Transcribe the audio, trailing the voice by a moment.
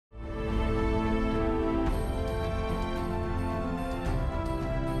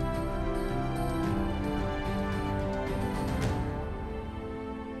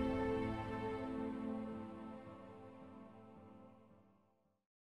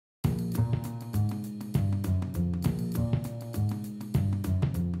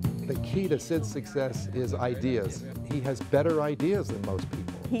key to Sid's success is ideas. He has better ideas than most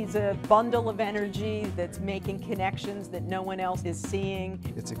people. He's a bundle of energy that's making connections that no one else is seeing.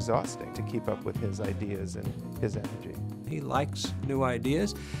 It's exhausting to keep up with his ideas and his energy. He likes new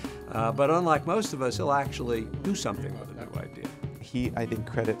ideas, but unlike most of us, he'll actually do something with a new idea. He, I think,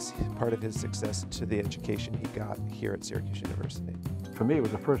 credits part of his success to the education he got here at Syracuse University. For me, it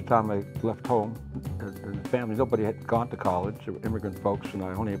was the first time I left home. In the family, nobody had gone to college. There were immigrant folks, and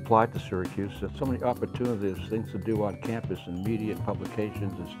I only applied to Syracuse. There's so many opportunities, things to do on campus, and media and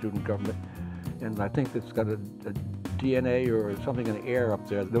publications and student government. And I think it's got a DNA or something in the air up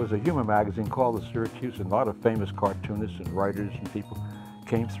there. There was a humor magazine called the Syracuse, and a lot of famous cartoonists and writers and people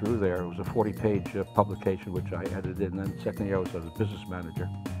came through there. It was a 40-page publication, which I edited, and then the second year I was a business manager.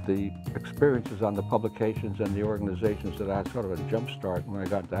 The experiences on the publications and the organizations that I had sort of a jump start when I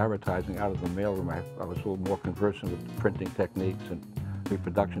got into advertising out of the mailroom. I was a little more conversant with printing techniques and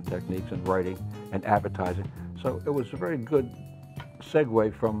reproduction techniques and writing and advertising. So it was a very good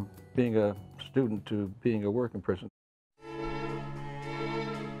segue from being a student to being a working person.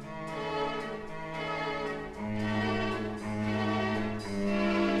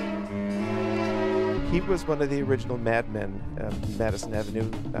 He was one of the original Mad Men, Madison Avenue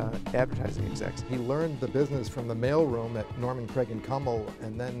advertising execs. He learned the business from the mailroom at Norman, Craig & Cummel,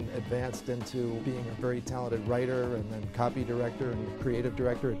 and then advanced into being a very talented writer and then copy director and creative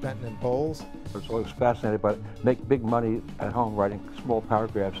director at Benton and Bowles. I was always fascinated by make big money at home writing small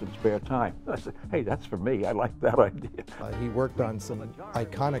paragraphs in spare time. I said, hey, that's for me. I like that idea. He worked on some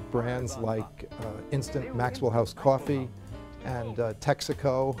iconic brands like Instant Maxwell House Coffee and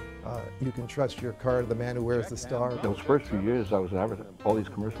Texaco. You can trust your car to the man who wears the star. Those first few years I was advertising, all these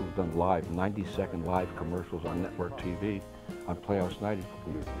commercials were done live, 90-second live commercials on network TV on Playhouse Night.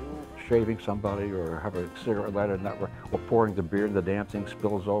 Shaving somebody or have a cigarette lighter network or pouring the beer and the damn thing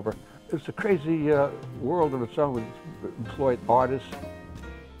spills over. It's a crazy world of its own. We employed artists,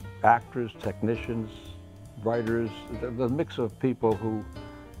 actors, technicians, writers, the mix of people who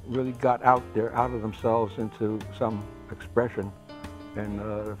really got out there, out of themselves into some expression in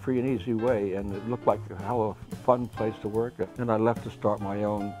a free and easy way, and it looked like a hell of a fun place to work. And I left to start my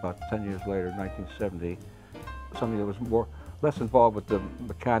own about 10 years later, 1970, something that was less involved with the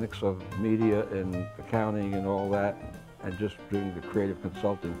mechanics of media and accounting and all that, and just doing the creative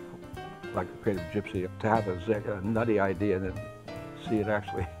consulting, like a creative gypsy, to have a nutty idea and then see it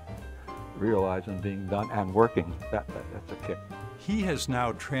actually realized and being done and working. That's a kick. He has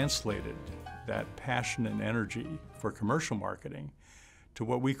now translated that passion and energy for commercial marketing to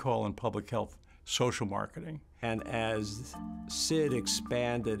what we call in public health social marketing. And as Sid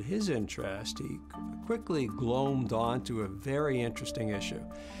expanded his interest, he quickly glommed onto a very interesting issue.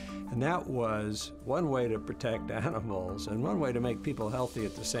 And that was one way to protect animals and one way to make people healthy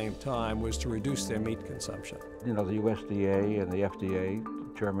at the same time was to reduce their meat consumption. You know, the USDA and the FDA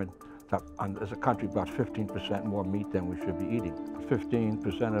determined that as a country about 15% more meat than we should be eating.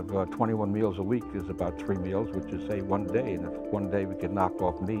 15% of 21 meals a week is about 3 meals, which is, say, one day. And if one day we can knock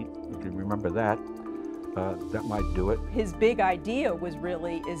off meat, you can remember that. That might do it. His big idea was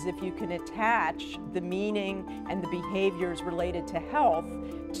really is if you can attach the meaning and the behaviors related to health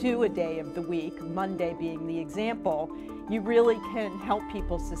to a day of the week, Monday being the example, you really can help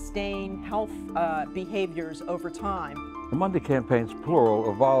people sustain health behaviors over time. The Monday campaigns, plural,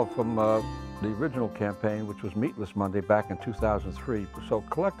 evolved from the original campaign, which was Meatless Monday back in 2003. So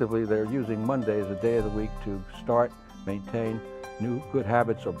collectively, they're using Monday as a day of the week to start, maintain new good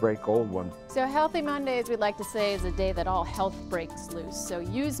habits or break old ones. So Healthy Mondays, we'd like to say, is a day that all health breaks loose. So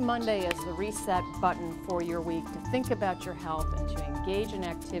use Monday as the reset button for your week to think about your health and to engage in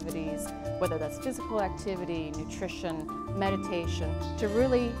activities, whether that's physical activity, nutrition, meditation, to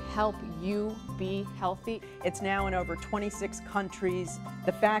really help you be healthy. It's now in over 26 countries.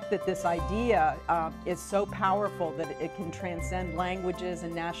 The fact that this idea is so powerful that it can transcend languages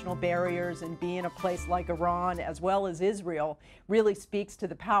and national barriers and be in a place like Iran as well as Israel really speaks to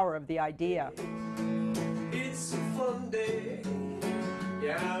the power of the idea. It's a fun day,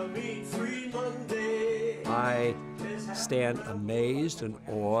 yeah, meat-free Monday. I stand amazed and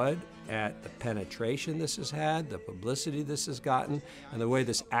awed at the penetration this has had, the publicity this has gotten, and the way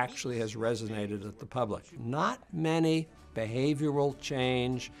this actually has resonated with the public. Not many behavioral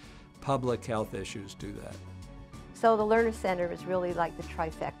change, public health issues do that. So the Lerner Center is really like the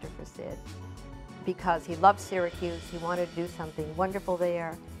trifecta for Sid, because he loved Syracuse, he wanted to do something wonderful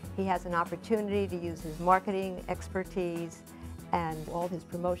there. He has an opportunity to use his marketing expertise and all his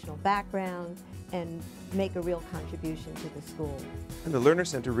promotional background and make a real contribution to the school. And the Lerner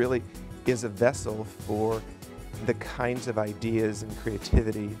Center really is a vessel for the kinds of ideas and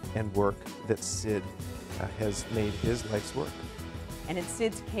creativity and work that Sid has made his life's work. And in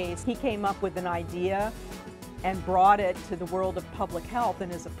Sid's case, he came up with an idea and brought it to the world of public health,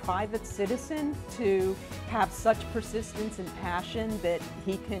 and as a private citizen to have such persistence and passion that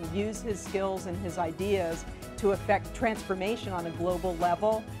he can use his skills and his ideas to affect transformation on a global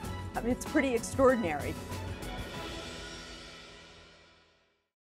level, I mean, it's pretty extraordinary.